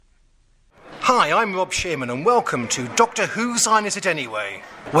Hi, I'm Rob Shearman and welcome to Doctor Whose Line Is It Anyway?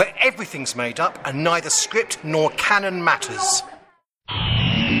 Where everything's made up and neither script nor canon matters.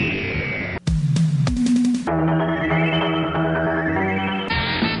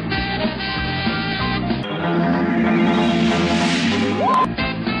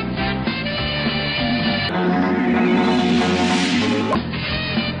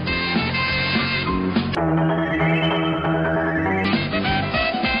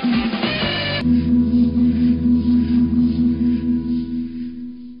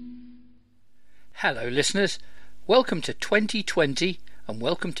 Hello listeners, welcome to 2020 and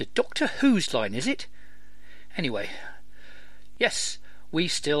welcome to Doctor Whose Line Is It? Anyway, yes, we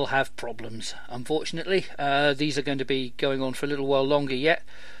still have problems, unfortunately. These are going to be going on for a little while longer yet,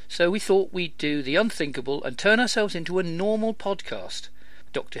 so we thought we'd do the unthinkable and turn ourselves into a normal podcast.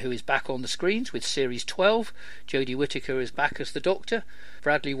 Doctor Who is back on the screens with Series 12, Jodie Whittaker is back as the Doctor,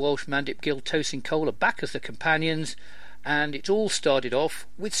 Bradley Walsh, Mandip Gill, Tosin Cole are back as the companions, and it all started off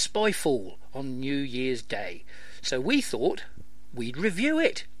with Spyfall on New Year's Day. So we thought we'd review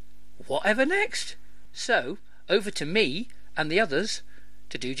it. Whatever next? So, over to me and the others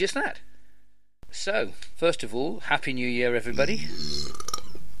to do just that. So, first of all, Happy New Year, everybody.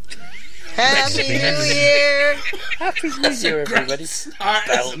 Happy New Year! Happy New Year, everybody. Start,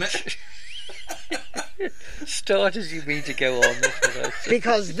 isn't it? Start as you mean to go on.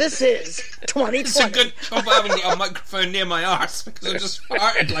 Because this is 2020. It's a good job I haven't got a microphone near my arse because I just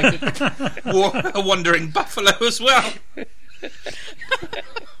farted like a wandering buffalo as well.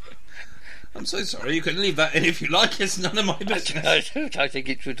 I'm so sorry, you can leave that in if you like, it's none of my business. I think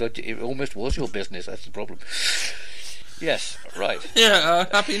it almost was your business, that's the problem. Yes, right. Yeah,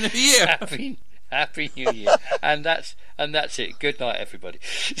 Happy New Year. Happy New Year. And that's it. Good night, everybody.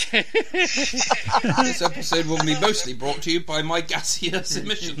 This episode will be mostly brought to you by my gaseous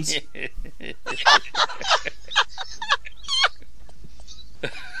emissions.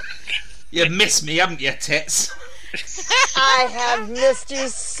 You miss me, haven't you, tits? I have missed you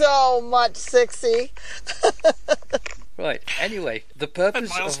so much, Sixie. Right, anyway, the purpose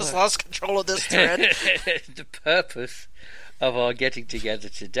Miles of has lost control of this thread. the purpose of our getting together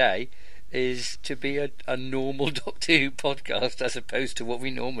today is to be a normal Doctor Who podcast as opposed to what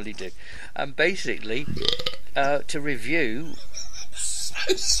we normally do, and basically to review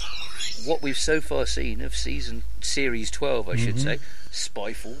what we've so far seen of Series 12, I should say,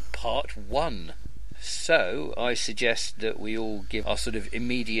 Spyfall Part 1. So I suggest that we all give our sort of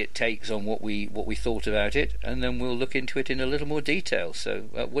immediate takes on what we thought about it, and then we'll look into it in a little more detail. So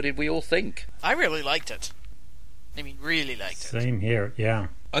what did we all think? I really liked it. I mean, really liked it. Same here, yeah.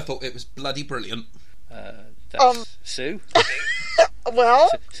 I thought it was bloody brilliant. That's Sue? Well,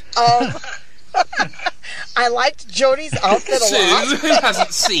 I liked Jodie's outfit a lot. Sue, who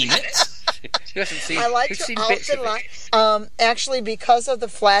hasn't seen it? Who hasn't seen, I liked who's her seen bits outfit of a it? lot. Actually, because of the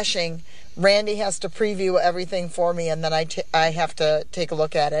flashing, Randy has to preview everything for me, and then I have to take a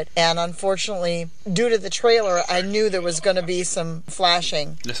look at it. And unfortunately, due to the trailer, I knew there was going to be some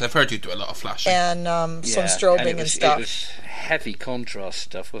flashing. Yes, I've heard you do a lot of flashing. And some strobing and stuff. It was heavy contrast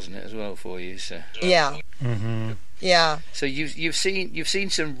stuff, wasn't it, as well for you? So yeah. Mm-hmm. Yeah. So you've seen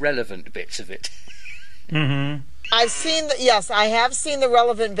some relevant bits of it. Mm-hmm. I have seen the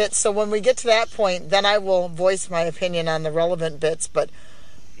relevant bits. So when we get to that point, then I will voice my opinion on the relevant bits. But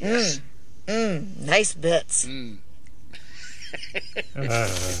nice bits. Yeah,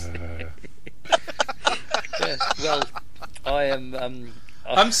 well, I am.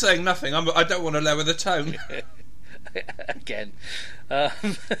 I'm saying nothing. I don't want to lower the tone. Again. What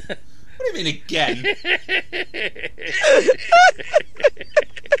do you mean again?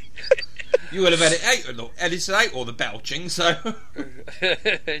 You would have edited out all the belching, so...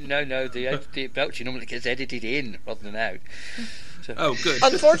 No, the belching normally gets edited in rather than out. So. Oh, good.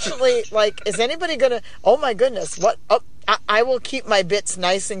 Unfortunately, is anybody going to... Oh, my goodness. What? Oh, I will keep my bits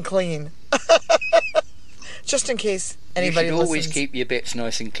nice and clean. Just in case anybody listens. You should always keep your bits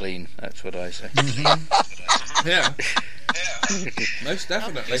nice and clean. That's what I say. Yeah. Most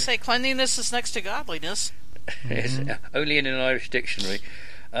definitely. You say cleanliness is next to godliness. Yes, only in an Irish dictionary.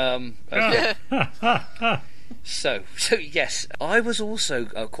 Okay. So yes, I was also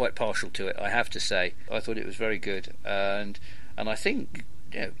quite partial to it, I have to say. I thought it was very good, and I think,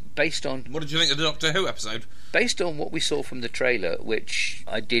 based on... What did you think of the Doctor Who episode? Based on what we saw from the trailer, which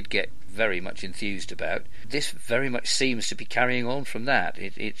I did get very much enthused about, this very much seems to be carrying on from that.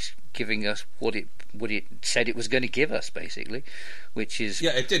 It's giving us what it said it was going to give us, basically, which is...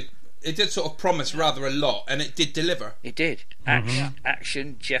 Yeah, it did. it did sort of promise rather a lot, and it did deliver. It did.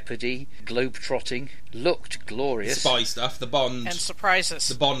 Action, jeopardy, globe-trotting, looked glorious. Spy stuff, the Bond... And surprises.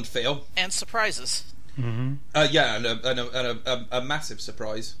 The Bond feel. And surprises. Mm-hmm. And a massive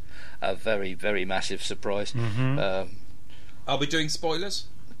surprise. A very, very massive surprise. Mm-hmm. Are we doing spoilers?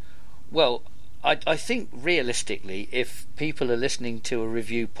 Well, I think realistically, if people are listening to a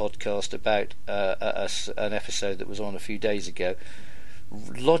review podcast about an episode that was on a few days ago,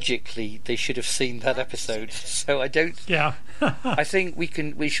 logically they should have seen that episode. So I don't. Yeah. I think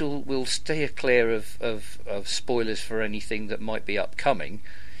we'll stay clear of spoilers for anything that might be upcoming.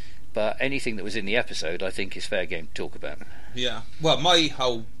 But anything that was in the episode, I think, is fair game to talk about. Yeah. Well, my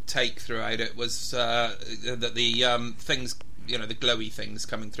whole take throughout it was that the things, the glowy things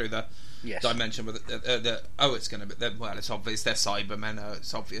coming through the dimension with it's going to be, it's obvious they're Cybermen.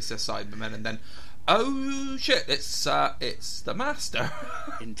 It's obvious they're Cybermen, and then oh shit, it's the Master.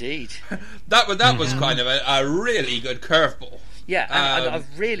 Indeed. that was kind of a really good curveball. Yeah, and I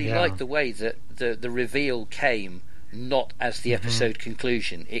really liked the way that the reveal came. Not as the episode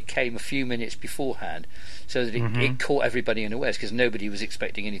conclusion. It came a few minutes beforehand, so that it caught everybody unawares, because nobody was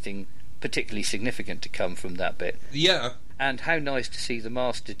expecting anything particularly significant to come from that bit. Yeah. And how nice to see the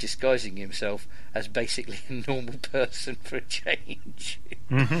Master disguising himself as basically a normal person for a change.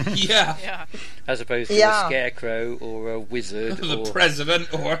 Yeah. As opposed to a scarecrow or a wizard or the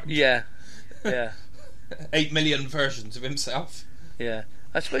president or... Yeah. 8 million versions of himself. Yeah.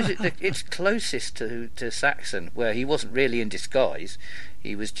 I suppose it's closest to Saxon, where he wasn't really in disguise.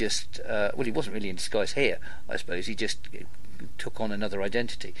 He was just... he wasn't really in disguise here, I suppose. He just took on another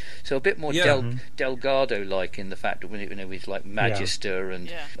identity. So a bit more Delgado-like in the fact that with like Magister and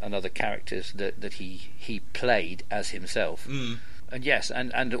other characters that he played as himself. And yes,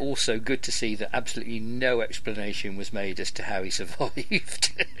 and also good to see that absolutely no explanation was made as to how he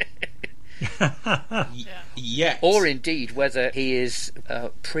survived. Yes. Or indeed whether he is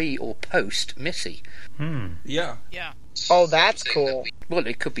pre or post Missy. Yeah. Oh, that's cool. Well,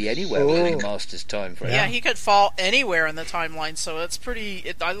 it could be anywhere within Master's time frame. Yeah, he could fall anywhere in the timeline, so it's pretty...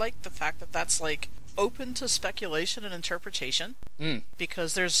 I like the fact that that's, like, open to speculation and interpretation,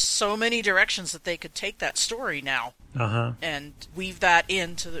 because there's so many directions that they could take that story now, and weave that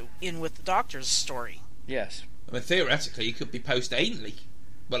in with the Doctor's story. Yes. I mean, theoretically, he could be post-Ainley.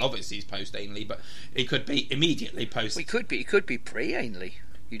 Well, obviously he's post-Ainley, but he could be immediately post... It could be pre-Ainley.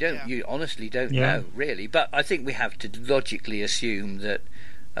 You honestly don't know, really. But I think we have to logically assume that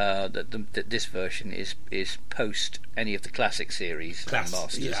that this version is post any of the classic series and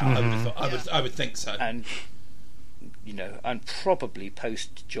Masters. Yeah, I would think so. And and probably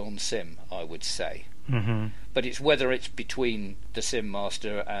post John Sim, I would say. But it's whether it's between the Sim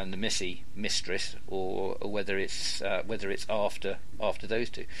Master and the Missy Mistress, or whether it's after those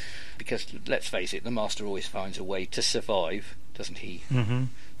two. Because let's face it, the Master always finds a way to survive, doesn't he?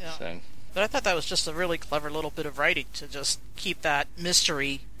 Yeah. So. But I thought that was just a really clever little bit of writing to just keep that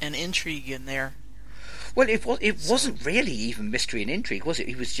mystery and intrigue in there. Well, it wasn't really even mystery and intrigue, was it?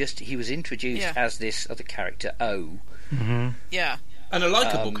 He was introduced as this other character, O. Yeah. And a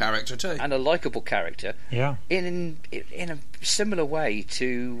likeable character too. And a likeable character. Yeah. In a similar way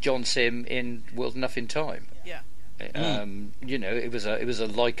to John Sim in World Enough in Time. Yeah. It was a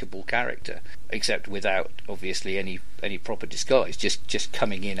likeable character, except without obviously any proper disguise. Just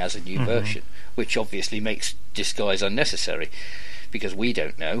coming in as a new version, which obviously makes disguise unnecessary, because we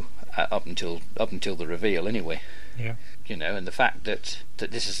don't know up until the reveal anyway. Yeah. And the fact that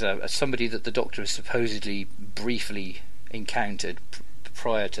this is somebody that the Doctor has supposedly briefly encountered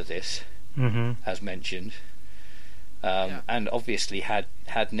prior to this, as mentioned, and obviously had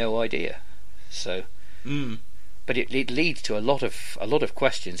no idea. So, but it leads to a lot of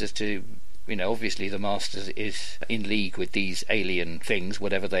questions as to, obviously the Master is in league with these alien things,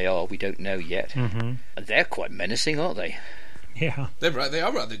 whatever they are. We don't know yet, and they're quite menacing, aren't they? Yeah, they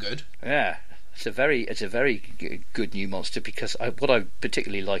are rather good. Yeah. It's a very good new monster, because what I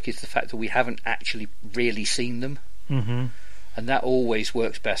particularly like is the fact that we haven't actually really seen them. And that always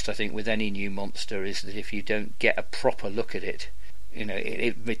works best, I think, with any new monster, is that if you don't get a proper look at it,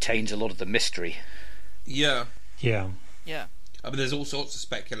 it retains a lot of the mystery. Yeah. Yeah. I mean, there's all sorts of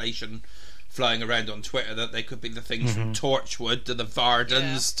speculation flying around on Twitter that they could be the things from Torchwood to the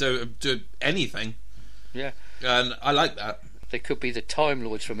Vardens to anything. Yeah. And I like that. They could be the Time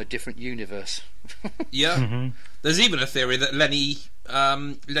Lords from a different universe. Yeah. There's even a theory that Lenny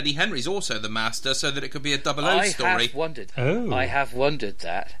Henry's also the Master, so that it could be a 00 story. I have wondered. Oh. I have wondered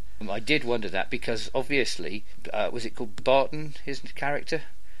that. I did wonder that, because obviously, was it called Barton, his character?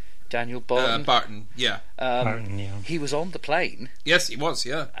 Daniel Barton. Barton, yeah. Barton, yeah. He was on the plane. Yes, he was,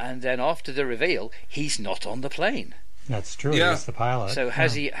 yeah. And then after the reveal, he's not on the plane. That's true. Yeah. He's the pilot. So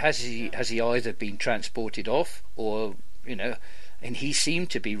has he either been transported off, or and he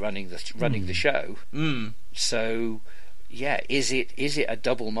seemed to be running the show. So yeah, is it a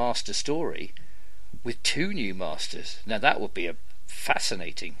double master story with two new masters? Now that would be a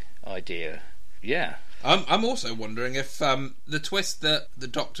fascinating idea. Yeah. I'm also wondering if the twist that the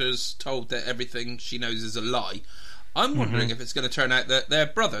Doctor's told that everything she knows is a lie. I'm wondering if it's going to turn out that they're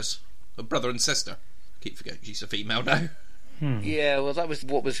brothers, a brother and sister. Keep forgetting she's a female now. Yeah, well, that was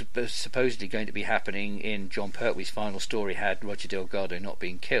what was supposedly going to be happening in Jon Pertwee's final story had Roger Delgado not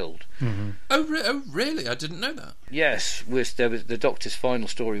been killed. Oh, really? I didn't know that. Yes, the Doctor's final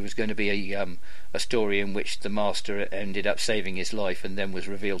story was going to be a story in which the Master ended up saving his life and then was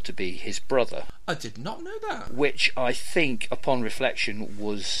revealed to be his brother. I did not know that. Which I think, upon reflection,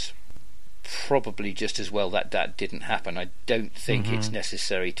 was probably just as well that didn't happen. I don't think it's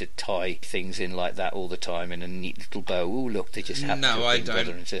necessary to tie things in like that all the time in a neat little bow. Oh, look, they just happen to have been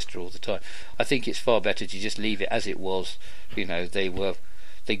brother and sister all the time. I think it's far better to just leave it as it was.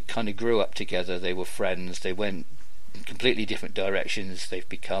 They kind of grew up together. They were friends. They went in completely different directions. They've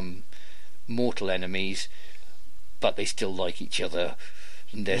become mortal enemies, but they still like each other.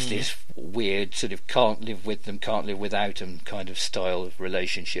 And there's this weird sort of can't live with them, can't live without them kind of style of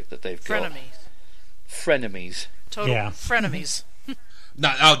relationship that they've got. Frenemies. Total frenemies.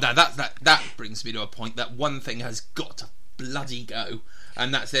 Now that brings me to a point that one thing has got to bloody go,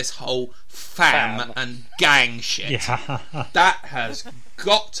 and that's this whole fam and gang shit. Yeah. That has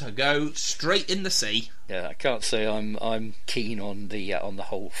got to go straight in the sea. Yeah, I can't say I'm keen on the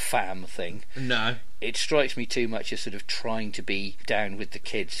whole fam thing. No. It strikes me too much as sort of trying to be down with the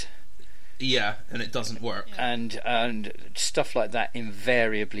kids. Yeah, and it doesn't work. And stuff like that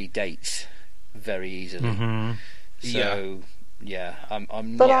invariably dates very easily. So yeah, I'm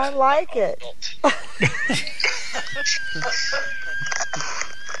not. But I like it.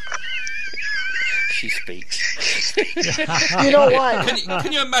 She speaks. You know what?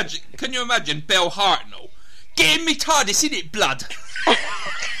 Can you imagine Bill Hartnell getting me TARDIS in it, blood?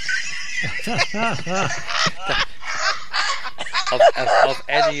 of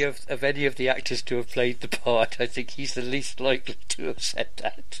any of the actors to have played the part, I think he's the least likely to have said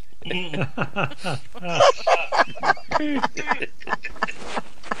that.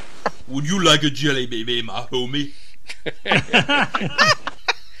 Would you like a jelly baby, my homie?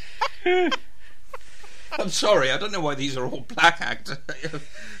 I'm sorry, I don't know why these are all black actors.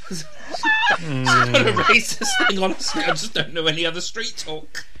 It's not a racist thing, honestly. I just don't know any other street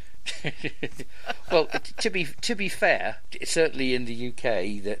talk. Well, to be fair, certainly in the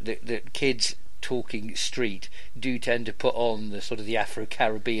UK, that kids talking street do tend to put on the sort of the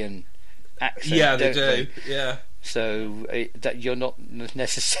Afro-Caribbean accent. Yeah, they do. Yeah. So that you're not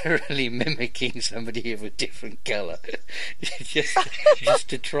necessarily mimicking somebody of a different colour, just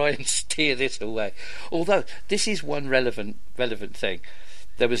to try and steer this away. Although this is one relevant thing.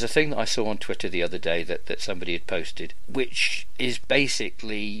 There was a thing that I saw on Twitter the other day that somebody had posted, which is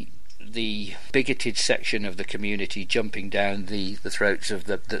basically the bigoted section of the community jumping down the throats of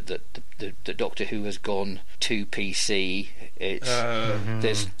the Doctor Who has gone to PC. It's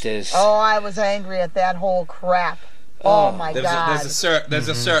there's I was angry at that whole crap. Oh my god! There's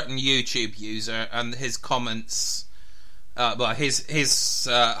a certain YouTube user, and his comments. His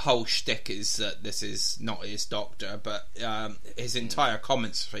whole shtick is that this is not his Doctor, but his entire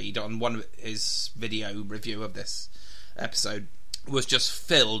comments feed on one of his video review of this episode was just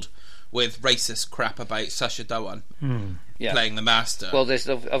filled with racist crap about Sacha Dhawan playing the Master. Well, there's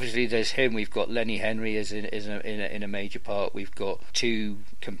him. We've got Lenny Henry in a major part. We've got two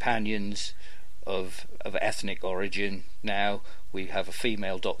companions of ethnic origin now. We have a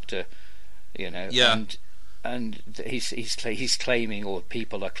female Doctor, and he's claiming, or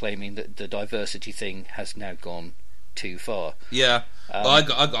people are claiming, that the diversity thing has now gone too far. Yeah, I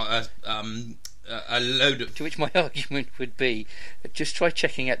got a load of. To which my argument would be, just try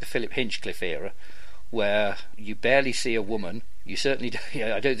checking out the Philip Hinchcliffe era, where you barely see a woman. You certainly don't,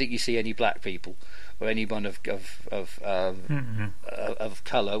 I don't think you see any black people or anyone of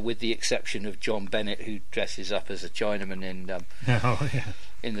colour, with the exception of John Bennett, who dresses up as a Chinaman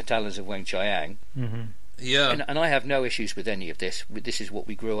in the Talons of Weng Chiang. Yeah, and I have no issues with any of this. This is what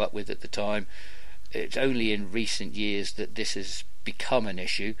we grew up with at the time. It's only in recent years that this has become an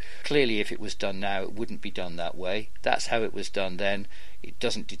issue. Clearly, if it was done now, it wouldn't be done that way. That's how it was done then. It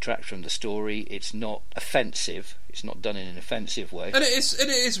doesn't detract from the story. It's not offensive. It's not done in an offensive way. And it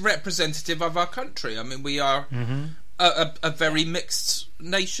is representative of our country. I mean, we are. a very mixed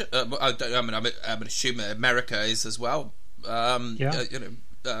nation. I would assume America is as well. A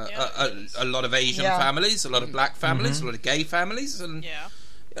lot of Asian families, a lot of black families, a lot of gay families, and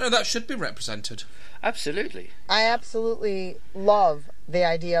that should be represented. Absolutely. I absolutely love the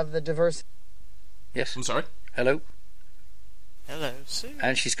idea of the diversity. Yes. I'm sorry. Hello. Hello, Sue.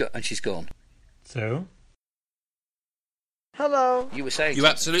 And she's gone. So? Hello. You were saying... You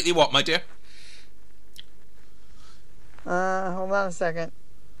absolutely what, my dear? Hold on a second.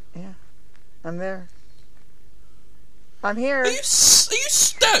 Yeah, I'm there. I'm here. Are you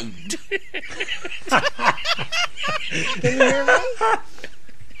stoned? Can you hear me?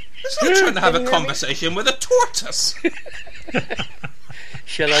 It's like trying to have a conversation with a tortoise.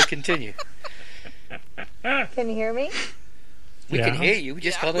 Shall I continue? Can you hear me? We can hear you, we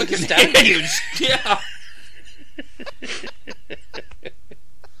just can't We can understand hear you. Yeah.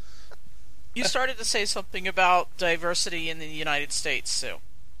 You started to say something about diversity in the United States, Sue.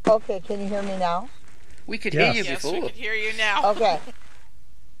 Okay, can you hear me now? We could hear you Yes, before. we can hear you now. Okay.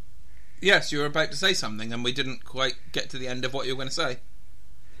 Yes, you were about to say something, and we didn't quite get to the end of what you were going to say.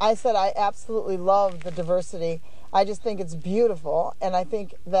 I said I absolutely love the diversity. I just think it's beautiful, and I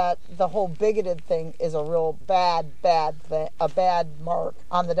think that the whole bigoted thing is a real bad thing, a bad mark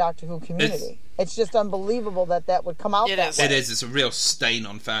on the Doctor Who community. It's just unbelievable that would come out that way. It is. It's a real stain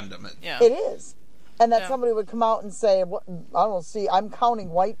on fandom. It is. And that somebody would come out and say, "What? I don't see, I'm counting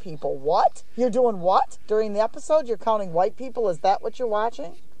white people." What? You're doing what? During the episode, you're counting white people? Is that what you're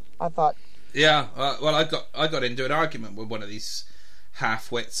watching? I thought... Yeah, well, I got into an argument with one of these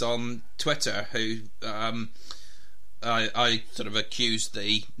half-wits on Twitter who... I sort of accused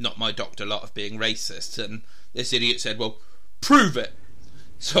the Not My Doctor lot of being racist, and this idiot said, well, prove it.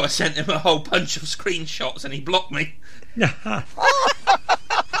 So I sent him a whole bunch of screenshots and he blocked me.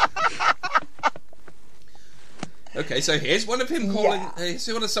 Okay, so here's one of him calling... Here's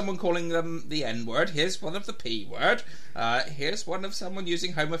one of someone calling them the N-word. Here's one of the P-word. Here's one of someone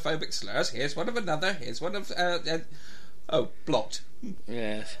using homophobic slurs. Here's one of another. Here's one of... blocked.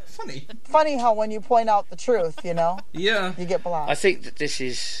 Yes. Funny how when you point out the truth, you get blocked. I think that this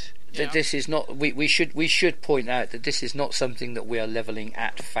is not. We should point out that this is not something that we are levelling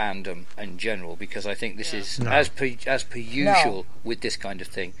at fandom in general, because I think this is as per usual with this kind of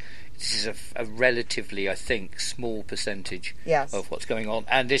thing. This is a relatively, I think, small percentage of what's going on,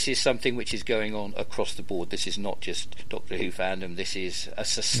 and this is something which is going on across the board. This is not just Doctor Who fandom. This is a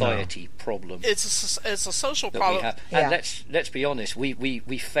society problem. It's a social problem. And let's be honest.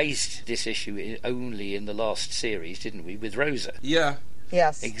 We faced this issue only in the last series, didn't we, with Rosa? Yeah.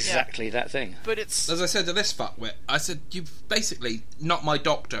 Yes. Exactly that thing. But it's... As I said to this fuckwit, I said, you've basically, Not My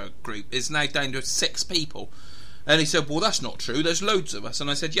Doctor group is now down to 6 people. And he said, well, that's not true, there's loads of us. And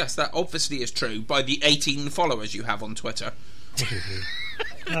I said, yes, that obviously is true by the 18 followers you have on Twitter.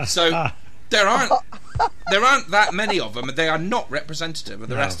 So there aren't that many of them, and they are not representative of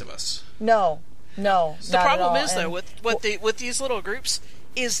the rest of us. No. The problem is, though, with these little groups,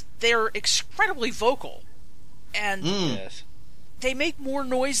 is they're incredibly vocal. And they make more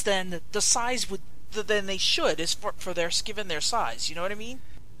noise than the size than they should, is for their given their size. You know what I mean?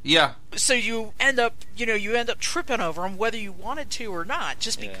 Yeah. So you end up tripping over them whether you wanted to or not,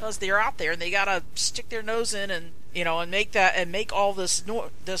 just because they're out there and they gotta stick their nose in and make all this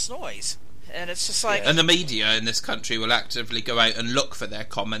noise. And it's just like... And the media in this country will actively go out and look for their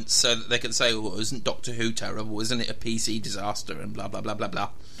comments so that they can say, oh, isn't Doctor Who terrible? Isn't it a PC disaster? And blah, blah, blah, blah, blah.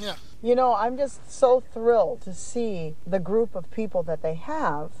 Yeah. I'm just so thrilled to see the group of people that they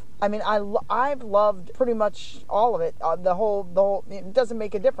have. I mean, I've loved pretty much all of it. The whole. It doesn't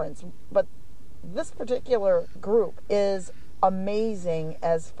make a difference, but this particular group is amazing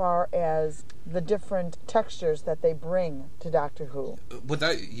as far as the different textures that they bring to Doctor Who.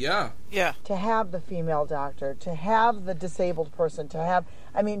 To have the female doctor, to have the disabled person,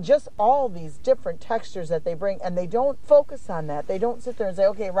 just all these different textures that they bring, and they don't focus on that. They don't sit there and say,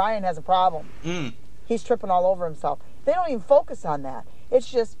 okay, Ryan has a problem. He's tripping all over himself. They don't even focus on that. It's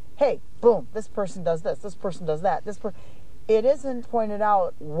just, hey, boom, this person does this person does that. It isn't pointed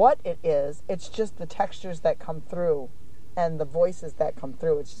out what it is. It's just the textures that come through and the voices that come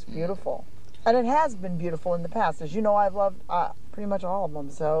through. It's just beautiful. And it has been beautiful in the past. As you know, I've loved pretty much all of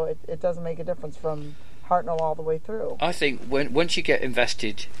them, so it doesn't make a difference from Hartnell all the way through. I think once you get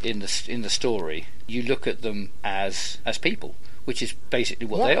invested in the story, you look at them as people, which is basically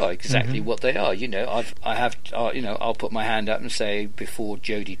what they are, exactly what they are. I'll put my hand up and say, before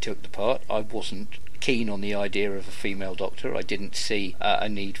Jodie took the part, I wasn't keen on the idea of a female doctor. I didn't see a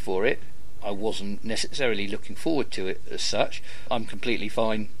need for it. I wasn't necessarily looking forward to it as such. I'm completely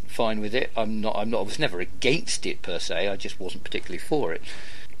fine with it. I was never against it per se. I just wasn't particularly for it.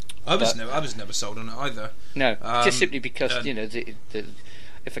 I was never sold on it either. No, just simply because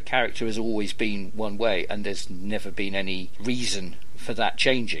if a character has always been one way and there's never been any reason for that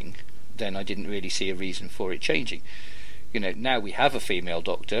changing, then I didn't really see a reason for it changing. Now we have a female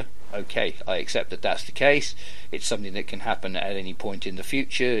Doctor. Okay, I accept that that's the case. It's something that can happen at any point in the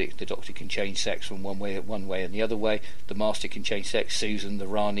future. The Doctor can change sex from one way and the other way. The Master can change sex. Susan, the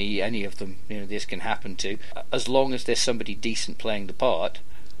Rani, any of them. This can happen to. As long as there's somebody decent playing the part,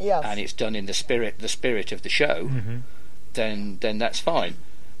 yes, and it's done in the spirit of the show, then that's fine.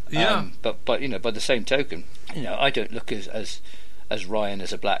 Yeah. But by the same token, I don't look as Ryan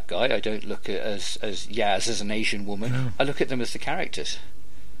as a black guy. I don't look at as Yaz as an Asian woman. No. I look at them as the characters,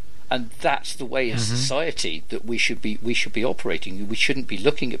 and that's the way as society that we should be operating. We shouldn't be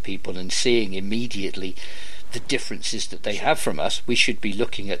looking at people and seeing immediately the differences that they have from us. We should be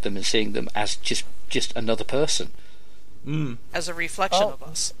looking at them and seeing them as just another person, as a reflection of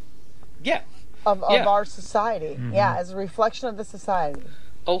us. Yeah, of our society. Yeah, as a reflection of the society.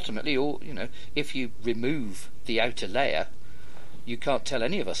 Ultimately, if you remove the outer layer, you can't tell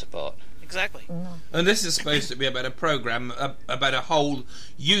any of us apart. Exactly. And this is supposed to be about a program about a whole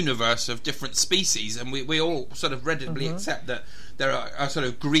universe of different species, and we all sort of readily accept that there are sort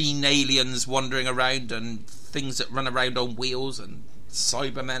of green aliens wandering around and things that run around on wheels and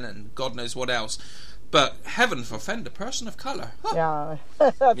Cybermen and God knows what else. But heaven forfend a person of colour. Yeah,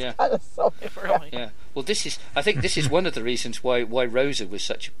 that's kind of so. Really. Yeah. Well, I think this is one of the reasons why Rosa was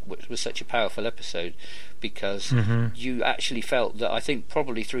such a powerful episode, because you actually felt that, I think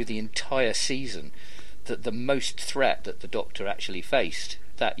probably through the entire season, that the most threat that the Doctor actually faced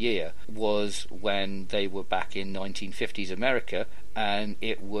that year was when they were back in 1950s America, and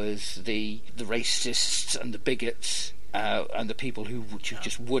it was the racists and the bigots. And the people who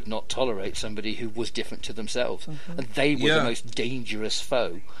just would not tolerate somebody who was different to themselves, and they were the most dangerous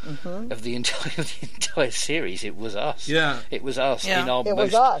foe of the entire series. It was us. Yeah, it was us in our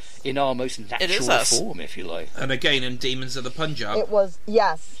most natural form, if you like. And again, in Demons of the Punjab, it was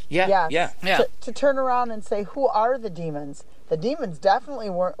yes. To turn around and say, who are the demons? The demons definitely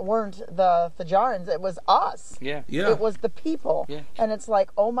weren't the Thajarans. It was us. Yeah. It was the people. Yeah. And it's like,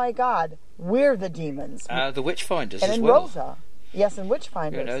 oh my God, we're the demons. The Witchfinders and as in well. Rosa. Yes, in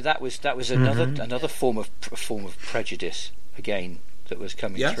Witchfinders. That was another form of prejudice again that was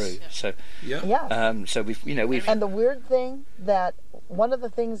coming through. So so we've and the weird thing that one of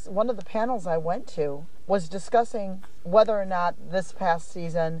the panels I went to was discussing whether or not this past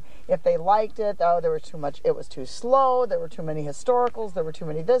season, if they liked it, there was too much, it was too slow, there were too many historicals, there were too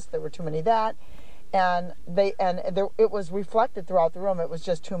many this, there were too many that, and it was reflected throughout the room. It was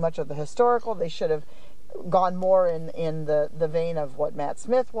just too much of the historical. They should have gone more in the vein of what Matt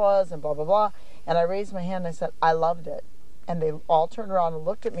Smith was and blah blah blah. And I raised my hand and I said I loved it, and they all turned around and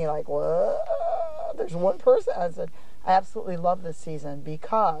looked at me like, what? There's one person. I said, I absolutely love this season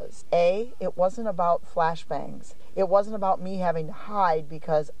because it wasn't about flashbangs. It wasn't about me having to hide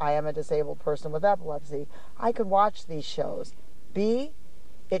because I am a disabled person with epilepsy. I could watch these shows. B,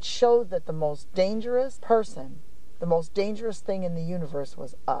 it showed that the most dangerous person, the most dangerous thing in the universe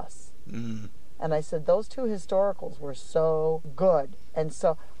was us. And I said, those two historicals were so good. And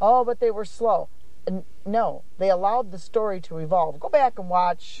so, but they were slow. And no, they allowed the story to evolve. Go back and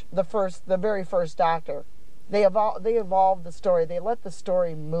watch the very first Doctor. They evolved the story. They let the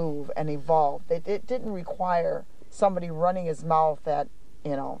story move and evolve. It didn't require somebody running his mouth at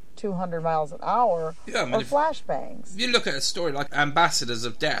 200 miles an hour or flashbangs. If you look at a story like Ambassadors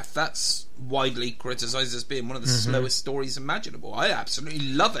of Death, that's widely criticised as being one of the slowest stories imaginable. I absolutely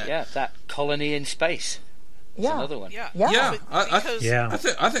love it. Yeah, that colony in space. Yeah, another one. I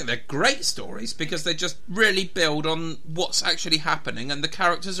think they're great stories because they just really build on what's actually happening and the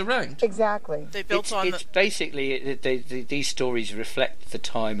characters around. Exactly. They built basically these stories reflect the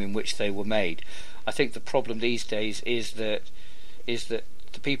time in which they were made. I think the problem these days is that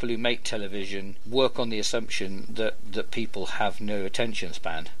the people who make television work on the assumption that people have no attention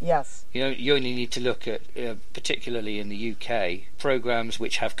span. Yes. You only need to look at, particularly in the UK, programmes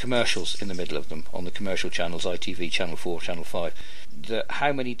which have commercials in the middle of them on the commercial channels, ITV, Channel 4, Channel 5. That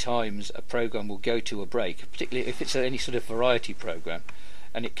how many times a programme will go to a break, particularly if it's any sort of variety programme,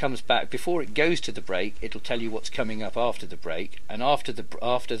 and it comes back before it goes to the break. It'll tell you what's coming up after the break, and after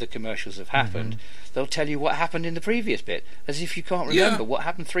the commercials have happened, they'll tell you what happened in the previous bit, as if you can't remember what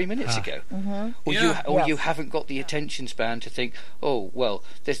happened 3 minutes ago, or you haven't got the attention span to think, oh well,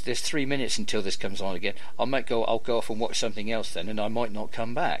 there's 3 minutes until this comes on again. I'll go off and watch something else then, and I might not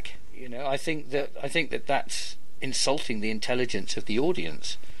come back. I think that that's insulting the intelligence of the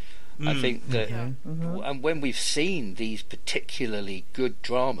audience. I think that, and when we've seen these particularly good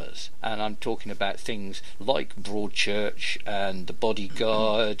dramas, and I'm talking about things like Broadchurch and The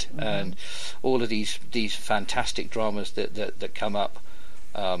Bodyguard and all of these fantastic dramas that come up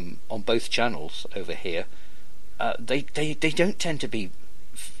on both channels over here, they don't tend to be,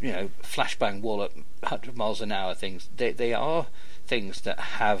 flashbang wallop 100 miles an hour things. They are things that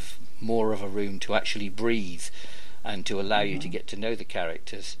have more of a room to actually breathe and to allow you to get to know the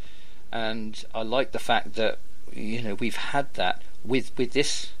characters. And I like the fact that we've had that with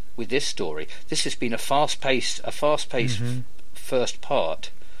this story. This has been a fast-paced first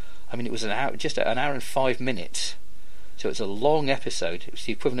part. I mean, it was just an hour and 5 minutes, so it's a long episode. It was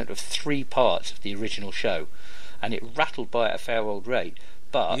the equivalent of 3 parts of the original show, and it rattled by at a fair old rate.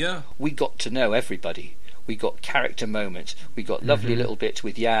 But we got to know everybody. We got character moments. We got lovely little bits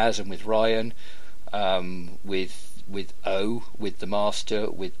with Yaz and with Ryan, with O, with the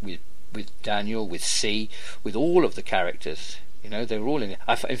Master, with Daniel, with C, with all of the characters. They were all in it.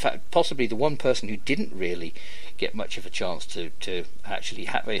 In fact, possibly the one person who didn't really get much of a chance to actually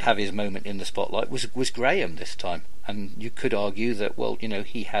have his moment in the spotlight was Graham this time. And you could argue that,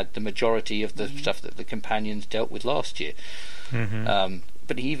 he had the majority of the stuff that the companions dealt with last year.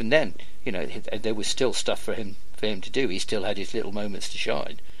 But even then, there was still stuff for him to do. He still had his little moments to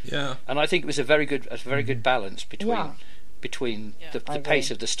shine. Yeah. And I think it was a very good balance between the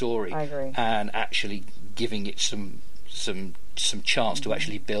pace of the story and actually giving it some chance to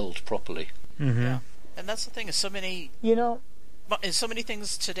actually build properly. Yeah. And that's the thing, is so many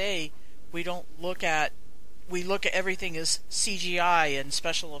things today we look at everything as CGI and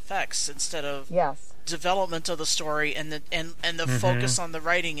special effects instead of development of the story and the focus on the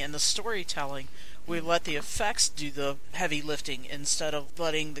writing and the storytelling. We let the effects do the heavy lifting instead of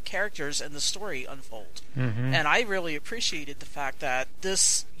letting the characters and the story unfold. And I really appreciated the fact that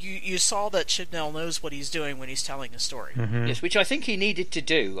you saw that Chibnall knows what he's doing when he's telling a story. Yes, which I think he needed to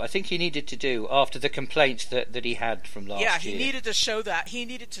do. After the complaints that he had from last year. Yeah, he needed to show that.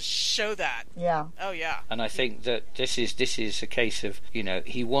 Yeah. Oh, yeah. And I think that this is a case of,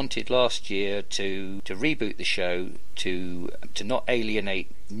 he wanted last year to reboot the show, to not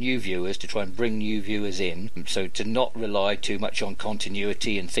alienate new viewers, to try and bring new viewers in, so to not rely too much on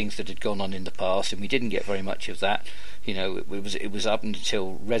continuity and things that had gone on in the past, and we didn't get very much of that. It was up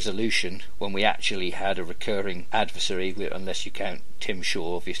until Resolution when we actually had a recurring adversary, unless you count Tim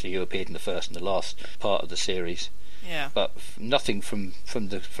Shaw, obviously, who appeared in the first and the last part of the series. Yeah. But nothing from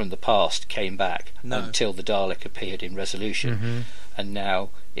the past came back until the Dalek appeared in Resolution, and now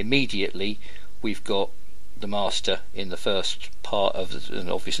immediately we've got the Master in the first part and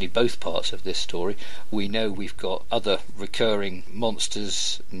obviously both parts of this story. We know we've got other recurring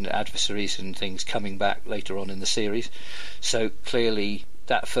monsters and adversaries and things coming back later on in the series. So clearly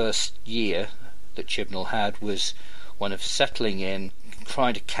that first year that Chibnall had was one of settling in,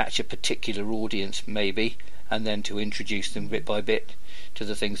 trying to catch a particular audience maybe, and then to introduce them bit by bit to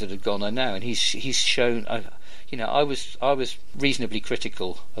the things that had gone on now. And he's shown. I was reasonably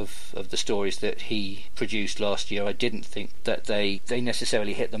critical of the stories that he produced last year. I didn't think that they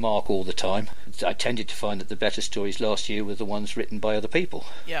necessarily hit the mark all the time. I tended to find that the better stories last year were the ones written by other people.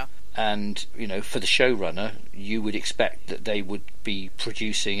 Yeah. And, for the showrunner, you would expect that they would be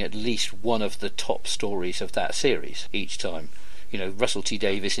producing at least one of the top stories of that series each time. Russell T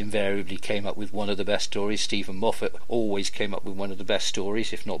Davies invariably came up with one of the best stories. Stephen Moffat always came up with one of the best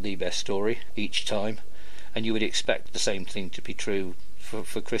stories, if not the best story, each time. And you would expect the same thing to be true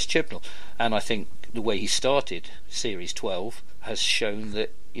for Chris Chibnall. And I think the way he started Series 12 has shown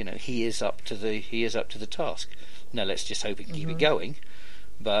that he is up to the task. Now let's just hope he can keep it going.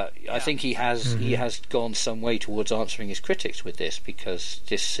 But I think he has gone some way towards answering his critics with this, because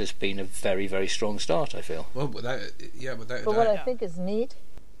this has been a very, very strong start, I feel. Well, without what I think is neat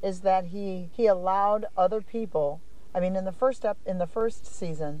is that he allowed other people. I mean, in the first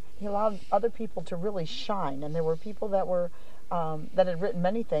season, he allowed other people to really shine, and there were people that had written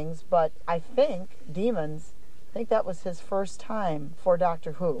many things. But I think that was his first time for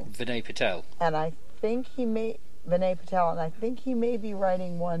Doctor Who. Vinay Patel, and I think he may be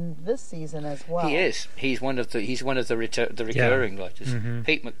writing one this season as well. He is. He's one of the recurring writers.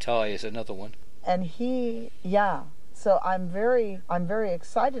 Pete McTighe is another one. And so I'm very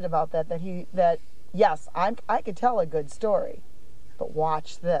excited about that. Yes, I could tell a good story, but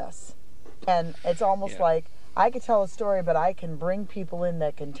watch this. And it's almost like I could tell a story, but I can bring people in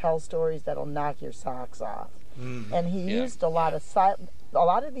that can tell stories that'll knock your socks off. And he used a lot of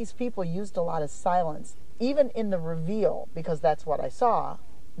these people used a lot of silence, even in the reveal, because that's what I saw.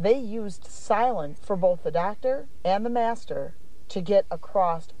 they used silence for both the Doctor and the Master to get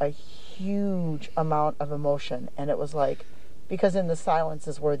across a huge amount of emotion. And it was like, because in the silence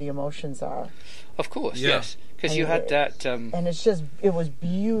is where the emotions are. Of course, yes. Because you had that... and it's just, it was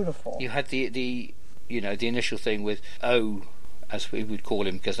beautiful. You had the initial thing with O, as we would call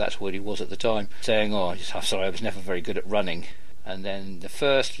him, because that's what he was at the time, saying, I'm sorry, I was never very good at running. And then the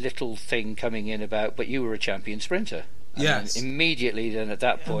first little thing coming in about, but you were a champion sprinter. And yes. then immediately then at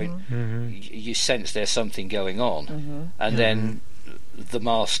that point, you sense there's something going on. And then the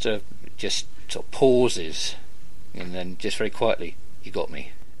Master just sort of pauses, and then just very quietly, you got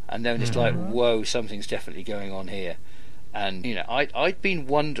me. And then it's like, whoa, something's definitely going on here. And, I'd been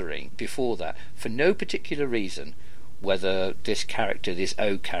wondering before that, for no particular reason, whether this character, this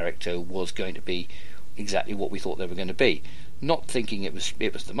O character, was going to be exactly what we thought they were going to be. Not thinking it was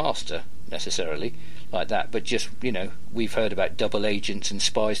the Master, necessarily, like that, but just, we've heard about double agents and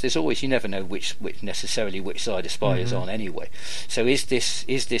spies. There's always, you never know which side a spy is on anyway. So is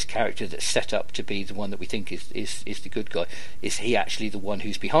this character that's set up to be the one that we think is the good guy, is he actually the one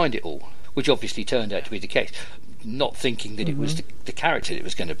who's behind it all? Which obviously turned out to be the case. Not thinking that it was the character it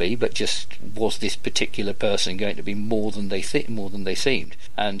was going to be, but just was this particular person going to be more than they seemed.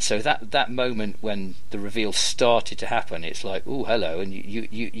 And so that moment when the reveal started to happen, it's like, oh, hello, and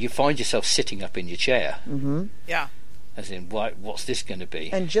you find yourself sitting up in your chair. Yeah. As in, what's this going to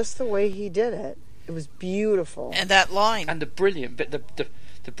be? And just the way he did it, it was beautiful. And that line. And the brilliant bit,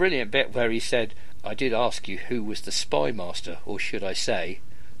 the brilliant bit where he said, I did ask you who was the spy master, or should I say,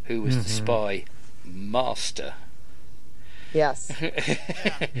 who was the spy master? Yes.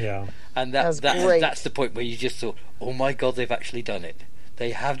 Yeah. And that's the point where you just thought, oh my God, they've actually done it.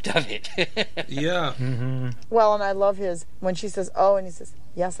 They have done it. Yeah. Well, and I love when she says, oh, and he says,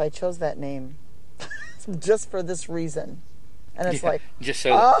 yes, I chose that name just for this reason. And it's like, just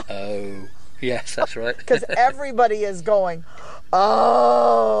so, oh, yes, that's right. Because everybody is going,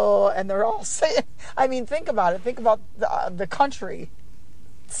 oh, and they're all saying, I mean, think about it. Think about the country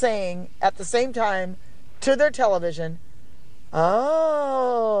saying at the same time to their television,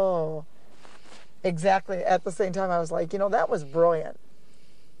 oh, exactly at the same time. I was like, that was brilliant.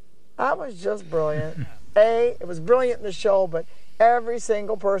 That was just brilliant. It was brilliant in the show, but every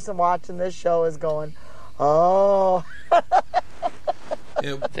single person watching this show is going, oh.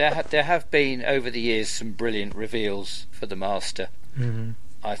 There have been over the years some brilliant reveals for the Master.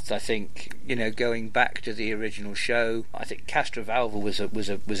 I think going back to the original show, I think Castrovalva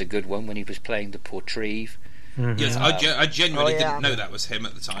was a good one when he was playing the Portreeve. Yes, I genuinely didn't know that was him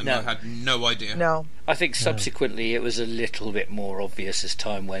at the time. No. I had no idea. No. I think subsequently it was a little bit more obvious as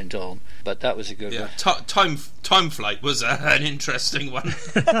time went on, but that was a good one. Time Flight was an interesting one.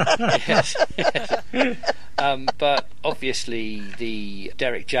 Yes. But obviously the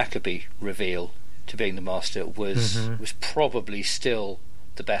Derek Jacobi reveal to being the Master was probably still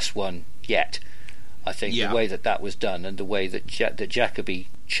the best one yet. I think the way that was done, and the way that Jacobi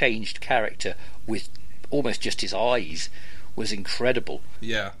changed character with almost just his eyes, was incredible.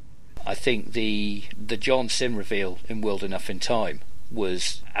 Yeah. I think the John Sim reveal in World Enough in Time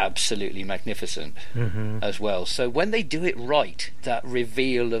was absolutely magnificent as well. So when they do it right, that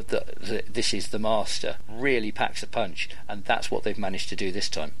reveal of this is the Master really packs a punch, and that's what they've managed to do this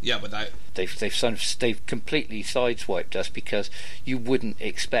time. Yeah, but they've completely sideswiped us, because you wouldn't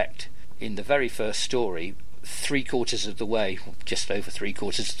expect in the very first story, just over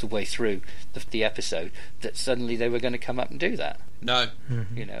 3/4 of the way through the episode, that suddenly they were going to come up and do that. No.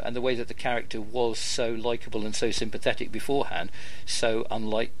 And the way that the character was so likeable and so sympathetic beforehand, so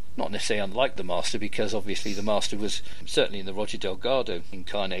not necessarily unlike the Master, because obviously the Master was, certainly in the Roger Delgado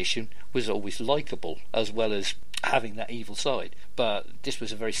incarnation, was always likeable as well as having that evil side. But this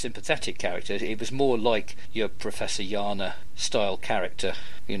was a very sympathetic character. It was more like your Professor Yana style character,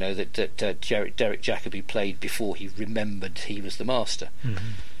 that Derek Jacobi played before he remembered he was the Master.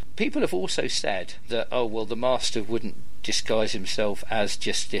 People have also said that, the Master wouldn't disguise himself as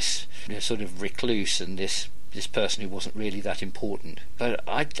just this sort of recluse and this person who wasn't really that important. But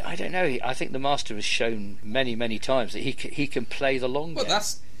I don't know. I think the Master has shown many, many times that he can play the long game. Well,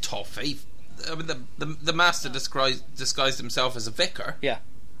 that's tough. I mean, the Master disguised himself as a vicar. Yeah.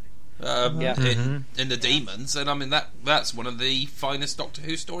 In the Demons, and I mean that's one of the finest Doctor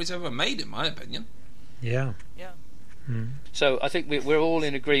Who stories ever made, in my opinion. Yeah. Yeah. So I think we're all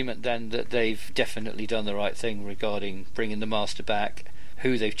in agreement then that they've definitely done the right thing regarding bringing the Master back.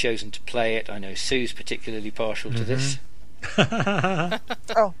 Who they've chosen to play it, I know Sue's particularly partial to this.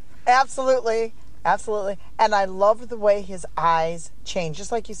 Oh, absolutely. And I loved the way his eyes changed,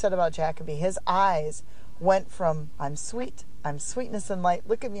 just like you said about Jacobi. His eyes went from I'm sweet, I'm sweetness and light,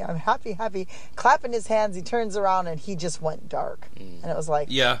 look at me, I'm happy, happy, clapping his hands, he turns around and he just went dark. And it was like,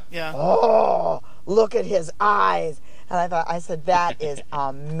 Yeah. oh, look at his eyes. And I said, that is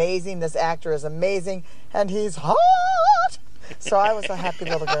amazing. This actor is amazing. And he's hot. So I was a happy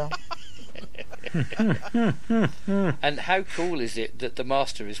little girl. And how cool is it that the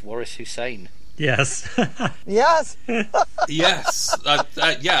Master is Waris Hussein? Yes. Yes. Yes.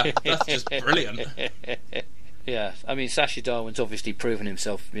 Yeah, that's just brilliant. Yeah, I mean, Sacha Dhawan's obviously proven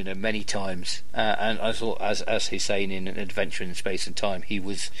himself, many times, and I thought, as Hussein in Adventure in Space and Time, he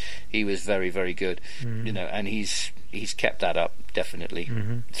was very, very good, and he's kept that up definitely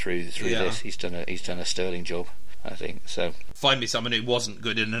through this. He's done a sterling job, I think. So find me someone who wasn't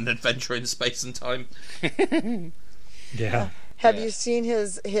good in An Adventure in Space and Time. Yeah. Have you seen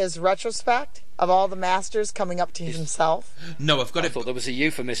his retrospect of all the Masters coming up to himself? No, I've got I it. thought there was a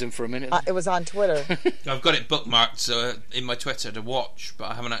euphemism for a minute. It was on Twitter. I've got it bookmarked in my Twitter to watch, but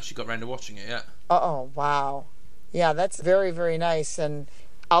I haven't actually got around to watching it yet. Oh, wow. Yeah, that's very, very nice. And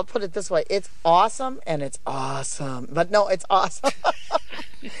I'll put it this way. It's awesome and it's awesome. But no, it's awesome.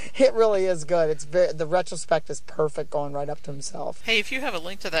 It really is good. The retrospect is perfect, going right up to himself. Hey, if you have a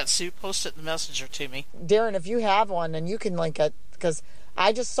link to that suit, post it in the messenger to me. Darren, if you have one and you can link it, because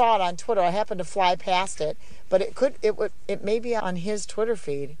I just saw it on Twitter. I happened to fly past it, but it may be on his Twitter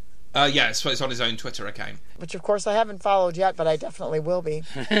feed. Yeah, it's on his own Twitter account. Which, of course, I haven't followed yet, but I definitely will be.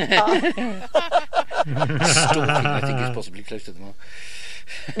 Stalking, I think, is possibly close to the mark.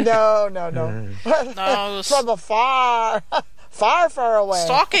 No. No, From afar. Far away.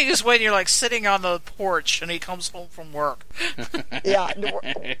 Stalking is when you're like sitting on the porch and he comes home from work. Yeah,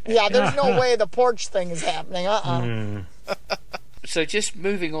 there's no way the porch thing is happening. So just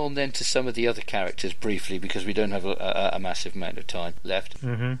moving on then to some of the other characters briefly, because we don't have a massive amount of time left.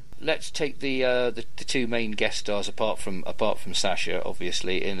 Let's take the two main guest stars apart from Sacha,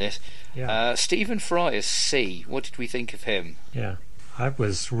 obviously, in this. Yeah. Stephen Fry as C. What did we think of him? Yeah. I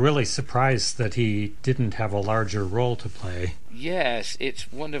was really surprised that he didn't have a larger role to play. Yes,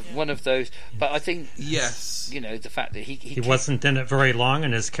 it's one of those. But I think yes, the fact that he wasn't in it very long,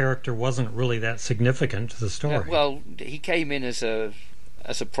 and his character wasn't really that significant to the story. Well, he came in as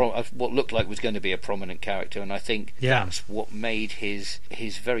what looked like was going to be a prominent character, and I think that's what made his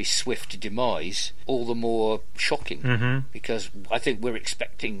very swift demise all the more shocking, because I think we're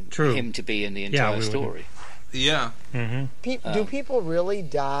expecting him to be in the entire story. Yeah. Do people really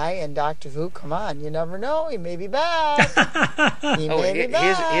die in Doctor Who? Come on, you never know. He may be back.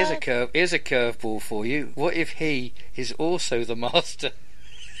 Here's a curveball for you. What if he is also the Master?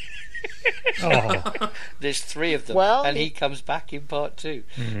 There's 3 of them, and he comes back in part 2.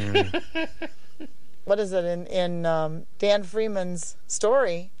 What is it in Dan Freeman's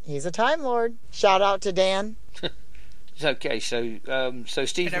story? He's a Time Lord. Shout out to Dan. Okay, so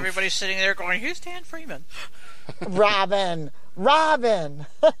Stephen. And everybody's sitting there going, "Who's Dan Freeman?" Robin,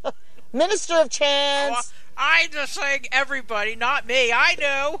 Minister of Chance. I'm just saying, everybody, not me. I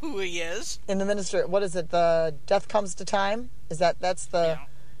know who he is. In the Minister, what is it? The Death Comes to Time. That's the.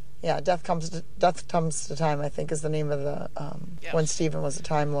 Yeah, Death Comes to Time, I think, is the name of the when Stephen was a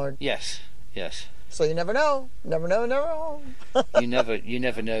Time Lord. Yes. So you never know. You never know. You never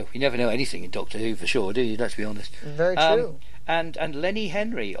know. You never know anything in Doctor Who for sure, do you? Let's be honest. Very true. And Lenny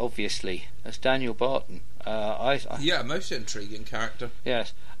Henry, obviously, as Daniel Barton. Most intriguing character.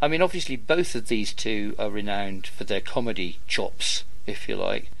 Yes. I mean, obviously, both of these two are renowned for their comedy chops, if you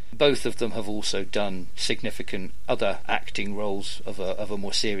like. Both of them have also done significant other acting roles of a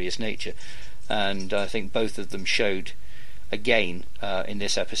more serious nature, and I think both of them showed again in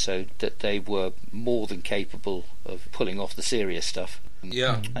this episode that they were more than capable of pulling off the serious stuff.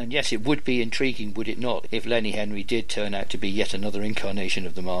 Yeah. And yes, it would be intriguing, would it not, if Lenny Henry did turn out to be yet another incarnation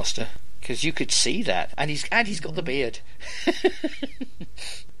of the Master, because you could see that, and he's got the beard.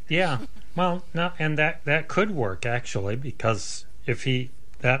 Yeah. Well, no, and that could work actually, because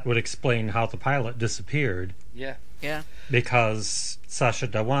that would explain how the pilot disappeared. Yeah. Because Sacha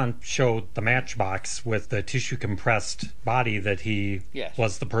Dhawan showed the matchbox with the tissue compressed body that he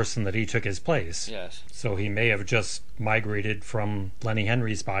was the person that he took his place. Yes. So he may have just migrated from Lenny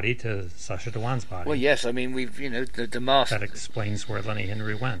Henry's body to Sacha Dhawan's body. Well, yes. I mean, we've the Master. That explains where Lenny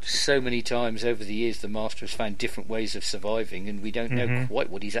Henry went. So many times over the years, the Master has found different ways of surviving, and we don't know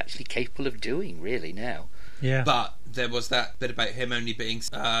quite what he's actually capable of doing, really, now. Yeah. But there was that bit about him only being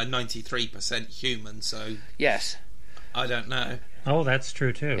 93% human, so... Yes. I don't know. Oh, that's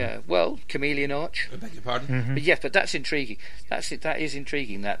true too. Yeah, well, Chameleon Arch. I beg your pardon? But yes, but that's intriguing. That is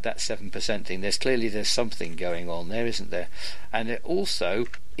intriguing, that 7% thing. There's something going on there, isn't there? And it also,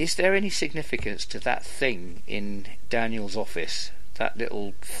 Is there any significance to that thing in Daniel's office, that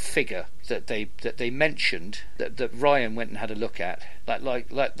little figure that they mentioned that Ryan went and had a look at,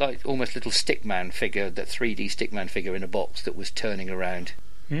 like almost little stickman figure, that 3D stickman figure in a box that was turning around?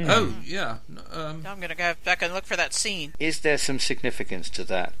 Oh yeah. I'm going to go back and look for that scene. Is there some significance to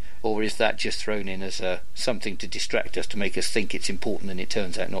that, or is that just thrown in as something to distract us, to make us think it's important, and it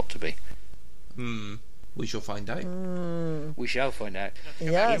turns out not to be? We shall find out. We shall find out.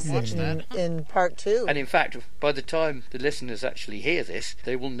 Yes, in part 2. And in fact, by the time the listeners actually hear this,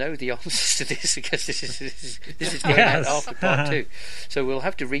 they will know the answers to this, because this is going out after part 2. So we'll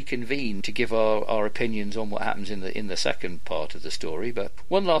have to reconvene to give our opinions on what happens in the second part of the story. But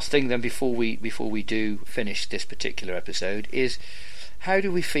one last thing then before we do finish this particular episode is, how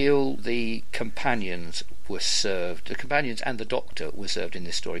do we feel the companions were served? The companions and the Doctor were served in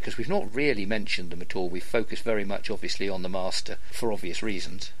this story, because we've not really mentioned them at all. We've focused very much, obviously, on the Master for obvious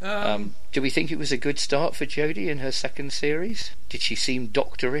reasons. Do we think it was a good start for Jodie in her second series? Did she seem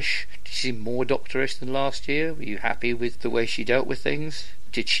doctorish? Did she seem more doctorish than last year? Were you happy with the way she dealt with things?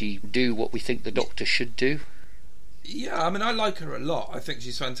 Did she do what we think the Doctor should do? Yeah, I mean, I like her a lot. I think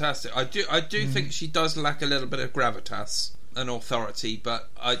she's fantastic. I do think she does lack a little bit of gravitas and authority, but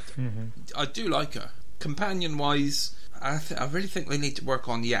I do like her. Companion wise, I really think they need to work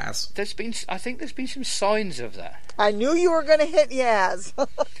on Yaz. I think there's been some signs of that. I knew you were going to hit Yaz.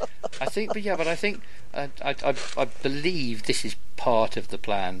 I believe this is part of the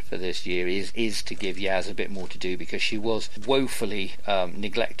plan for this year, is to give Yaz a bit more to do, because she was woefully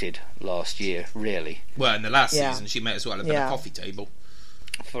neglected last year, really. Well, in the last season, she may as well have been a coffee table.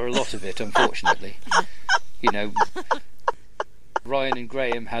 For a lot of it, unfortunately. Ryan and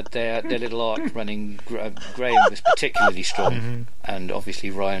Graham had their little arc running. Graham was particularly strong, and obviously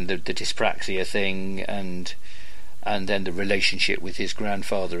Ryan, the dyspraxia thing, and then the relationship with his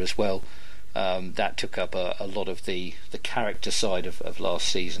grandfather as well. That took up a lot of the character side of last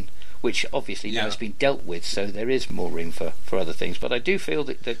season, which obviously now has been dealt with, so there is more room for other things. But I do feel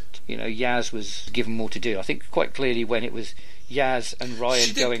that Yaz was given more to do. I think quite clearly when it was Yaz and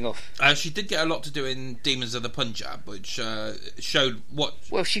Ryan going off. She did get a lot to do in Demons of the Punjab, which showed what...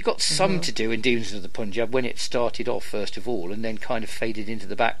 Well, she got some to do in Demons of the Punjab when it started off, first of all, and then kind of faded into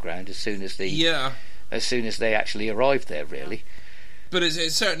the background as soon as they actually arrived there, really. But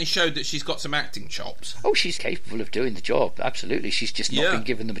it certainly showed that she's got some acting chops. Oh, she's capable of doing the job, absolutely. She's just not been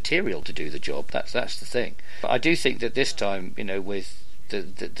given the material to do the job. That's the thing. But I do think that this time, with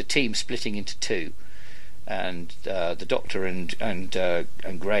the team splitting into two, and the Doctor and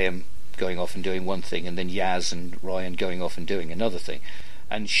Graham going off and doing one thing, and then Yaz and Ryan going off and doing another thing,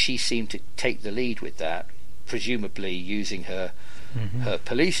 and she seemed to take the lead with that, presumably using her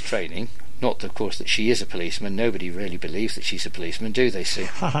police training. Not, of course, that she is a policeman. Nobody really believes that she's a policeman, do they, Sue?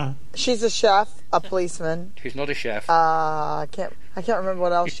 She's a chef, a policeman. She's not a chef. I can't remember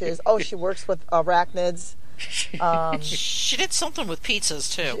what else she is. Oh, she works with arachnids. She did something with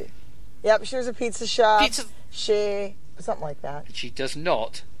pizzas too. She was a pizza shop. Something like that. She does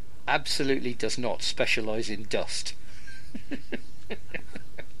not, absolutely does not, specialise in dust.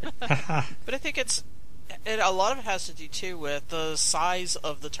 But I think a lot of it has to do too with the size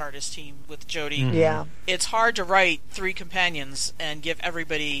of the TARDIS team with Jodie. Yeah, it's hard to write 3 companions and give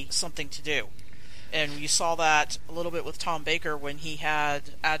everybody something to do. And you saw that a little bit with Tom Baker when he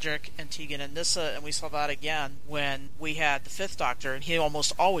had Adric and Tegan and Nyssa, and we saw that again When we had the 5th Doctor, and he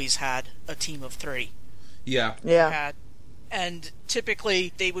almost always had a team of 3. Yeah. And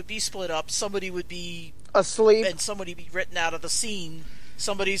typically they would be split up. Somebody would be asleep, and somebody would be written out of the scene.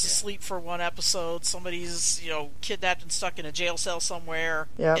 Somebody's asleep for one episode. Somebody's kidnapped and stuck in a jail cell somewhere.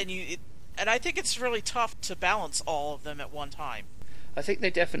 Yeah. And I think it's really tough to balance all of them at one time. I think they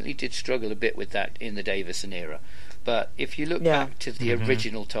definitely did struggle a bit with that in the Davison era. But if you look back to the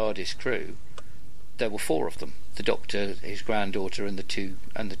original TARDIS crew, there were 4 of them: the Doctor, his granddaughter, and the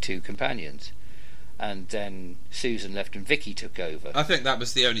two companions. And then Susan left and Vicky took over. I think that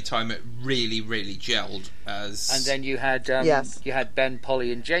was the only time it really, really gelled. And then you had you had Ben,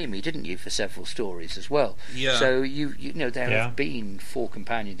 Polly, and Jamie, didn't you, for several stories as well? Yeah. So there have been 4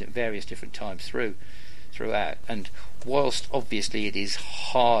 companions at various different times throughout. And whilst obviously it is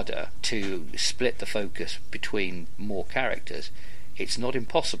harder to split the focus between more characters, it's not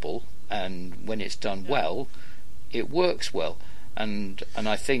impossible. And when it's done well, it works well. And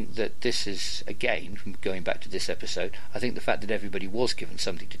I think that this is, again, going back to this episode, I think the fact that everybody was given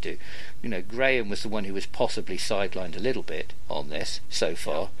something to do. Graham was the one who was possibly sidelined a little bit on this so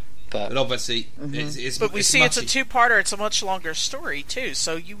far. But obviously, it's it's a 2-parter. It's a much longer story too.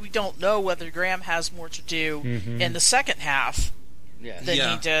 So we don't know whether Graham has more to do in the second half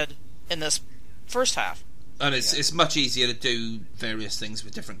than he did in this first half. And it's much easier to do various things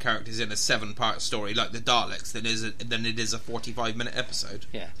with different characters in a 7-part story like the Daleks than it is a 45-minute episode.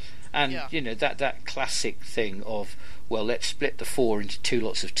 Yeah, and that classic thing of, well, let's split the 4 into 2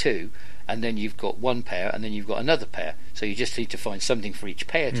 lots of 2, and then you've got one pair, and then you've got another pair. So you just need to find something for each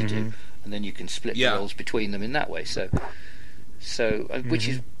pair to do, and then you can split the roles between them in that way. So which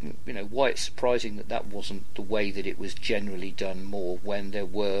is why it's surprising that wasn't the way that it was generally done more when there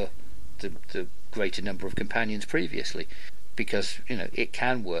were the greater number of companions previously, because it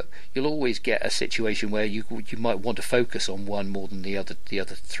can work. You'll always get a situation where you might want to focus on one more than the other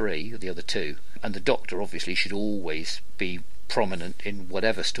 3 or the other 2, and the Doctor obviously should always be prominent in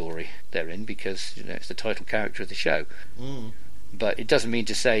whatever story they're in, because it's the title character of the show. But it doesn't mean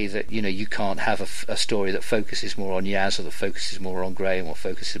to say that you can't have a story that focuses more on Yaz, or that focuses more on Graham, or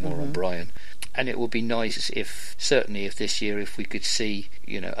focuses more on Brian. And it would be nice if this year, if we could see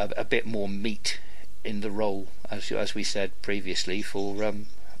a bit more meat in the role, as we said previously, for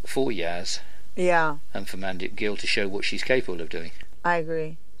Yaz. Yeah. And for Mandip Gill to show what she's capable of doing. I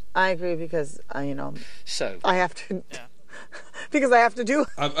agree because So I have to. Yeah. Because I have to do.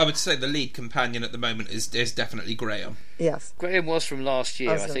 I would say the lead companion at the moment is definitely Graham. Yes, Graham was from last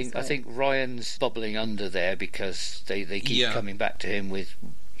year. I think Ryan's bubbling under there because they keep coming back to him with.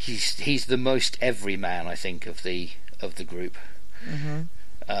 He's the most everyman, I think, of the group.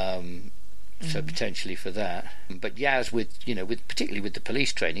 So potentially for that, but Yaz particularly with the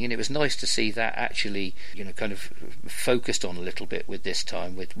police training, and it was nice to see that actually kind of focused on a little bit with this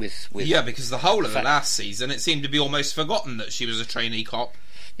time with because the whole of the last season it seemed to be almost forgotten that she was a trainee cop.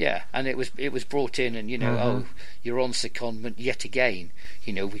 Yeah, and it was brought in, and oh, you're on secondment yet again.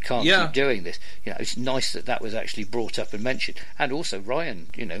 We can't keep doing this. It's nice that was actually brought up and mentioned, and also Ryan.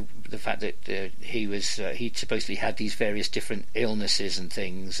 The fact that he'd supposedly had these various different illnesses and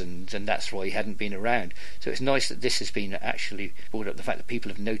things, and that's why he hadn't been around. So it's nice that this has been actually brought up. The fact that people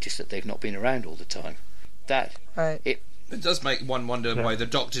have noticed that they've not been around all the time. That it does make one wonder why the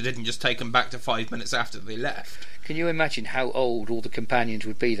Doctor didn't just take them back to 5 minutes after they left. Can you imagine how old all the companions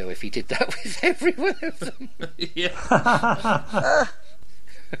would be, though, if he did that with every one of them?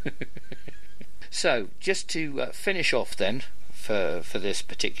 So, just to finish off then, for this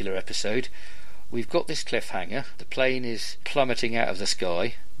particular episode, we've got this cliffhanger. The plane is plummeting out of the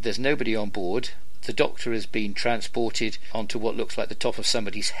sky. There's nobody on board. The Doctor has been transported onto what looks like the top of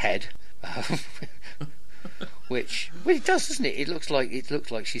somebody's head. Which it does, doesn't it? It looks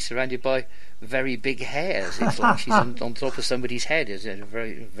like she's surrounded by very big hairs. It's like she's on top of somebody's head. It's a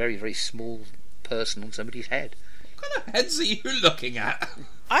very, very, very small person on somebody's head. What kind of heads are you looking at?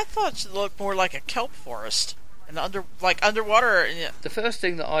 I thought she looked more like a kelp forest, and underwater. Yeah. The first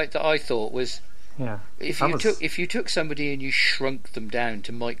thing that I thought was, if you took somebody and you shrunk them down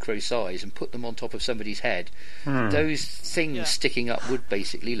to micro size and put them on top of somebody's head, those things sticking up would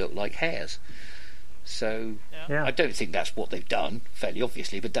basically look like hairs. So I don't think that's what they've done, fairly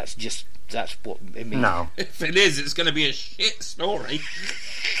obviously, but that's what it means. No. If it is, it's going to be a shit story.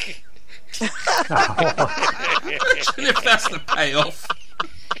 Imagine if that's the payoff.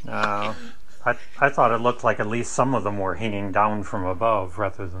 No. I thought it looked like at least some of them were hanging down from above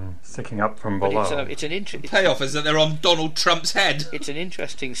rather than sticking up from below. The payoff is that they're on Donald Trump's head. It's an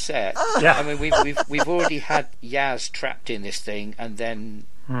interesting set. I mean, we've already had Yaz trapped in this thing, and then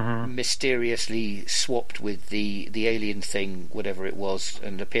mysteriously swapped with the alien thing, whatever it was,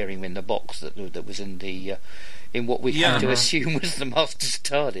 and appearing in the box that was in the in what we have to assume was the Master's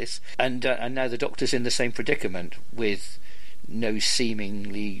TARDIS, and now the Doctor's in the same predicament with no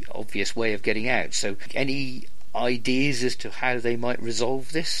seemingly obvious way of getting out. So, any ideas as to how they might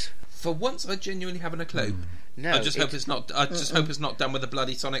resolve this? For once, I genuinely haven't a clue. No, I just hope it's not. I just hope it's not done with a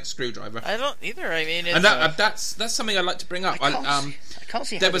bloody sonic screwdriver. I don't either. I mean, and that's something I'd like to bring up. I can't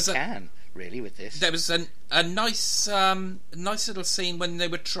see how they can really with this. There was a nice little scene when they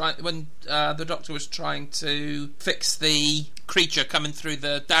were the Doctor was trying to fix the creature coming through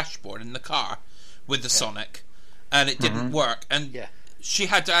the dashboard in the car with the sonic, and it didn't work. And she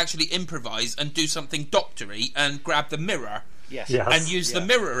had to actually improvise and do something doctory and grab the mirror. Yes. And use the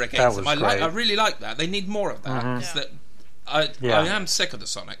mirror against them. I really like that. They need more of that. I am sick of the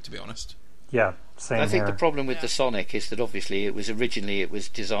Sonic, to be honest. Yeah, same I think here. the problem with the Sonic is that obviously it was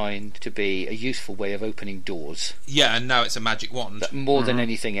designed to be a useful way of opening doors. Yeah, and now it's a magic wand. More than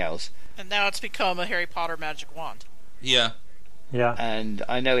anything else. And now it's become a Harry Potter magic wand. Yeah. Yeah. And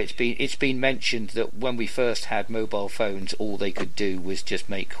I know it's been mentioned that when we first had mobile phones, all they could do was just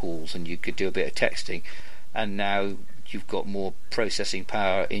make calls and you could do a bit of texting. And now you've got more processing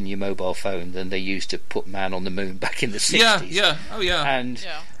power in your mobile phone than they used to put man on the moon back in the 60s. And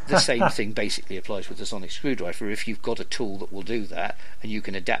the same thing basically applies with the sonic screwdriver. If you've got a tool that will do that and you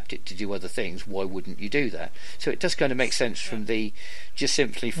can adapt it to do other things, why wouldn't you do that? So it does kind of make sense from the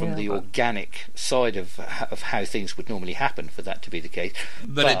organic side of how things would normally happen for that to be the case.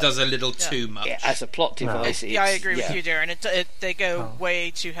 But it does a little too much. As a plot device, I agree with you, Darren. They go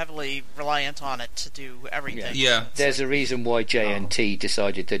way too heavily reliant on it to do everything. There's a reason why JNT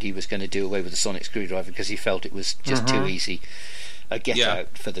decided that he was going to do away with the sonic screwdriver, because he felt it was just too easy a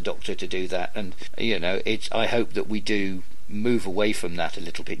get-out for the Doctor to do that. And, I hope that we do move away from that a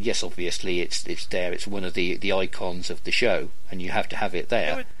little bit. Yes, obviously, it's there. It's one of the icons of the show, and you have to have it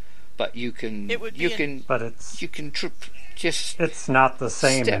there. But you can... It's not the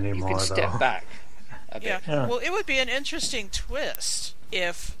same anymore, you can step though. back a bit. Yeah. Well, it would be an interesting twist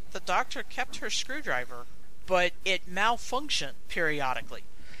if the Doctor kept her screwdriver, but it malfunctioned periodically.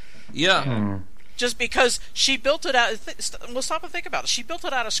 Just because she built it out... Well, stop and think about it. She built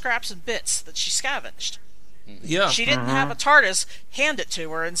it out of scraps and bits that she scavenged. She didn't have a TARDIS hand it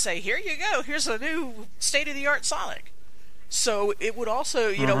to her and say, here you go, here's a new state-of-the-art Sonic. So it would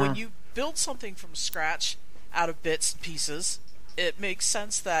also, when you build something from scratch out of bits and pieces, it makes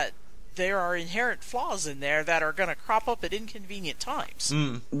sense that there are inherent flaws in there that are going to crop up at inconvenient times.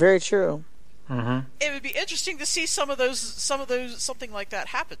 Very true. It would be interesting to see some of those, something like that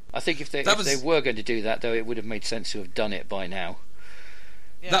happen. I think if they were going to do that, though, it would have made sense to have done it by now.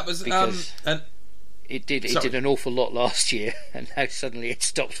 That was because it did an awful lot last year, and now suddenly it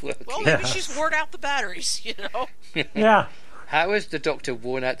stops working. Well, maybe she's worn out the batteries, Yeah. How has the Doctor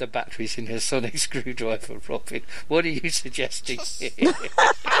worn out the batteries in her sonic screwdriver, Robin? What are you suggesting? Is there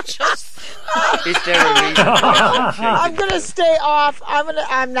a reason? I'm going to stay off.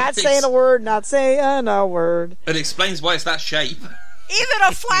 I'm not saying a word. Not saying a word. It explains why it's that shape. Even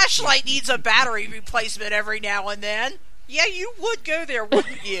a flashlight needs a battery replacement every now and then. Yeah, you would go there,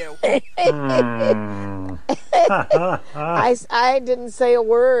 wouldn't you? I didn't say a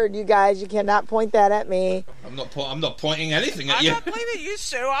word, you guys. You cannot point that at me. I'm not pointing anything at you. I'm not blaming you,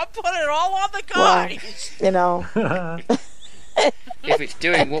 Sue. I'm putting it all on the guys. Well, if it's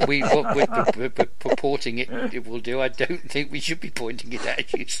doing what we're purporting it will do, I don't think we should be pointing it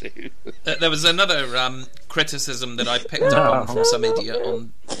at you, Sue. There was another criticism that I picked up on from some idiot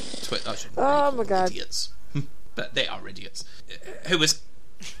on Twitter. Oh my God. Idiots. But they are idiots. Who was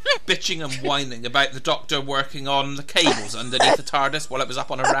bitching and whining about the Doctor working on the cables underneath the TARDIS while it was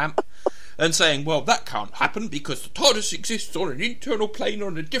up on a ramp, and saying, well, that can't happen because the TARDIS exists on an internal plane or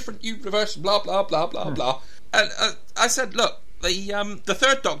in a different universe, blah, blah, blah, blah, blah. And I said, look, the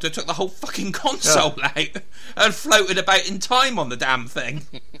third Doctor took the whole fucking console out and floated about in time on the damn thing.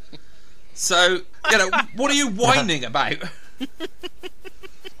 So, what are you whining about?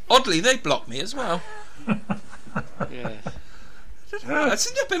 Oddly, they blocked me as well. I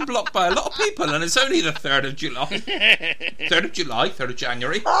seem to have been blocked by a lot of people, and it's only the 3rd of July. 3rd of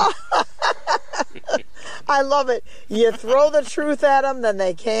January. I love it. You throw the truth at them, then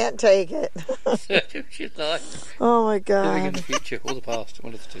they can't take it. 3rd of July. Oh my God. Living in the future or the past,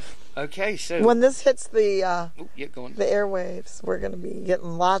 one of the two. Okay, so when this hits the go on. The airwaves, we're going to be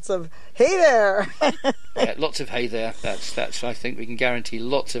getting lots of hey there. Lots of hey there. That's I think we can guarantee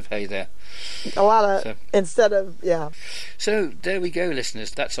lots of hey there. A lot of instead of So there we go,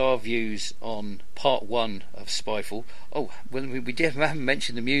 listeners. That's our views on part 1 of Spyfall. Oh, well, we haven't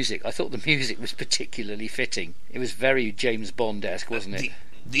mentioned the music. I thought the music was particularly fitting. It was very James Bond-esque, wasn't it?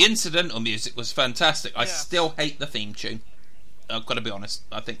 The incidental music was fantastic. I still hate the theme tune. I've got to be honest.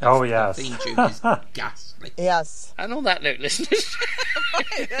 I think the theme tune is ghastly. Yes. And on that note, listeners,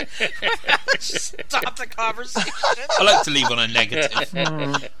 stop the conversation. I like to leave on a negative.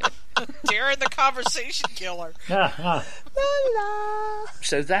 Darren, the conversation killer. La, la.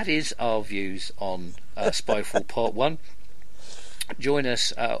 So that is our views on Spyfall Part 1. Join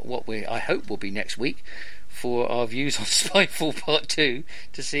us I hope will be next week for our views on Spyfall Part 2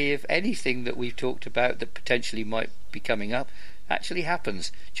 to see if anything that we've talked about that potentially might be coming up actually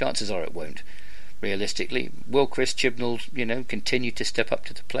happens. Chances are it won't. Realistically, will Chris Chibnall, continue to step up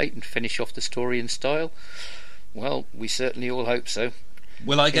to the plate and finish off the story in style? Well, we certainly all hope so.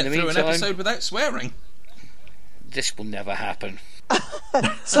 Will I get through an episode without swearing? This will never happen.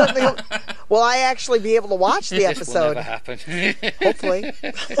 Certainly. Will I actually be able to watch the episode? This will never happen. Hopefully.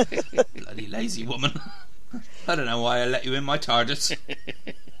 Bloody lazy woman. I don't know why I let you in my TARDIS.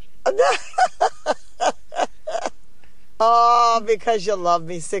 Oh, because you love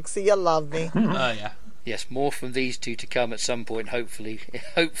me, Sixie. You love me. Oh, yeah. Yes, more from these two to come at some point, hopefully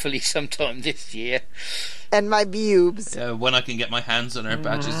sometime this year. And my bubes. When I can get my hands on our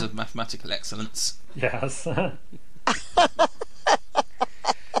badges of mathematical excellence. Yes. For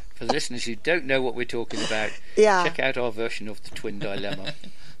the listeners who don't know what we're talking about, check out our version of the Twin Dilemma.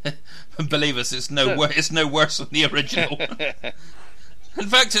 Believe us, it's no worse than the original. In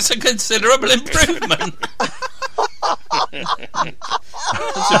fact, it's a considerable improvement.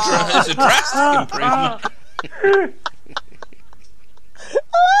 It's a drastic improvement.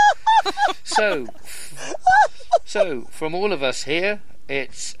 So from all of us here,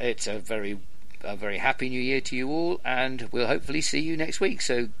 it's a very happy new year to you all, and we'll hopefully see you next week.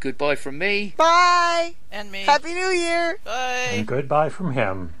 So goodbye from me. Bye. And me. Happy New Year. Bye. And goodbye from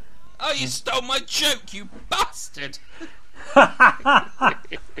him. Oh, you stole my joke, you bastard!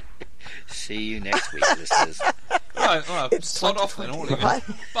 See you next week, listeners. Right, well, sod off then, all of you.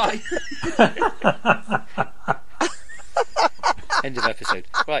 Bye. End of episode.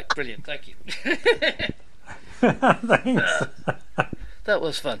 Right, brilliant. Thank you. Thanks. That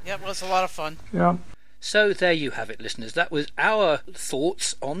was fun. Yeah, it was a lot of fun. Yeah. So there you have it, listeners. That was our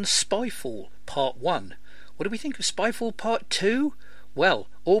thoughts on Spyfall Part 1. What do we think of Spyfall Part 2? Well,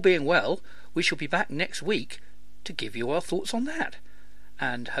 all being well, we shall be back next week to give you our thoughts on that.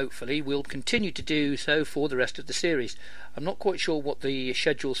 And hopefully we'll continue to do so for the rest of the series. I'm not quite sure what the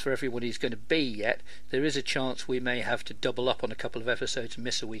schedules for everyone is going to be yet. There is a chance we may have to double up on a couple of episodes and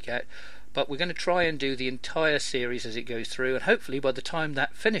miss a week out. But we're going to try and do the entire series as it goes through, and hopefully by the time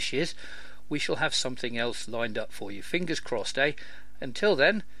that finishes we shall have something else lined up for you. Fingers crossed, eh? Until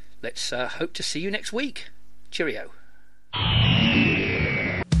then, let's hope to see you next week. Cheerio.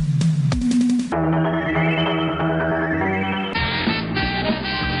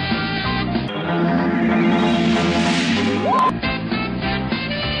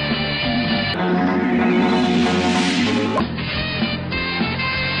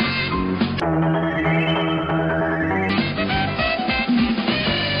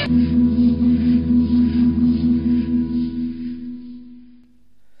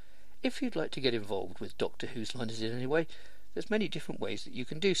 If you'd like to get involved with Doctor Who's Line Is It Anyway, there's many different ways that you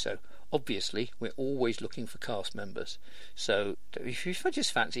can do so. Obviously, we're always looking for cast members. So if you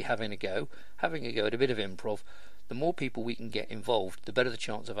just fancy having a go at a bit of improv, the more people we can get involved, the better the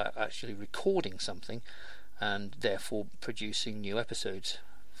chance of actually recording something and therefore producing new episodes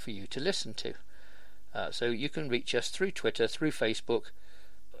for you to listen to. So you can reach us through Twitter, through Facebook.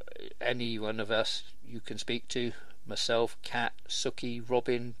 Any one of us you can speak to. Myself, Kat, Suki,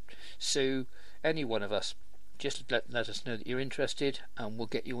 Robin, Sue, any one of us. Just let us know that you're interested and we'll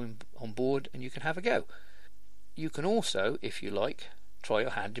get you on board and you can have a go. You can also, if you like, try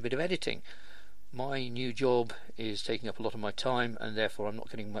your hand at a bit of editing. My new job is taking up a lot of my time and therefore I'm not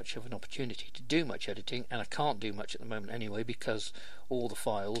getting much of an opportunity to do much editing, and I can't do much at the moment anyway because all the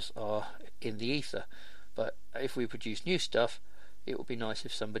files are in the ether. But if we produce new stuff, it would be nice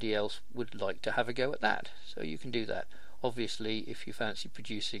if somebody else would like to have a go at that, so you can do that. Obviously, if you fancy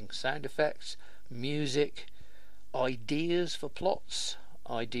producing sound effects, music, ideas for plots,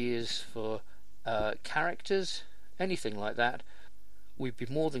 ideas for characters, anything like that, we'd be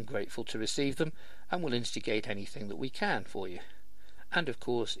more than grateful to receive them, and we'll instigate anything that we can for you. And of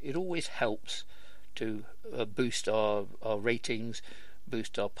course, it always helps to boost our ratings,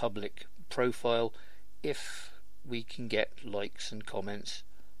 boost our public profile, if we can get likes and comments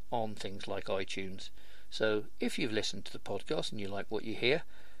on things like iTunes. So if you've listened to the podcast and you like what you hear,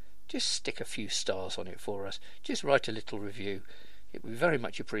 just stick a few stars on it for us. Just write a little review. It would be very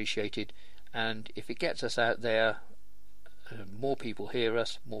much appreciated, and if it gets us out there, more people hear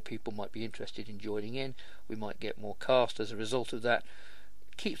us, more people might be interested in joining in. We might get more cast as a result of that.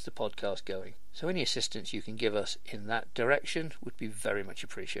 It keeps the podcast going. So any assistance you can give us in that direction would be very much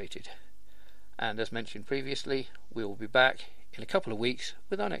appreciated. And as mentioned previously, we will be back in a couple of weeks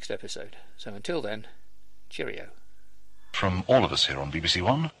with our next episode. So until then, cheerio. From all of us here on BBC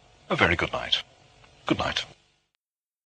One, a very good night. Good night.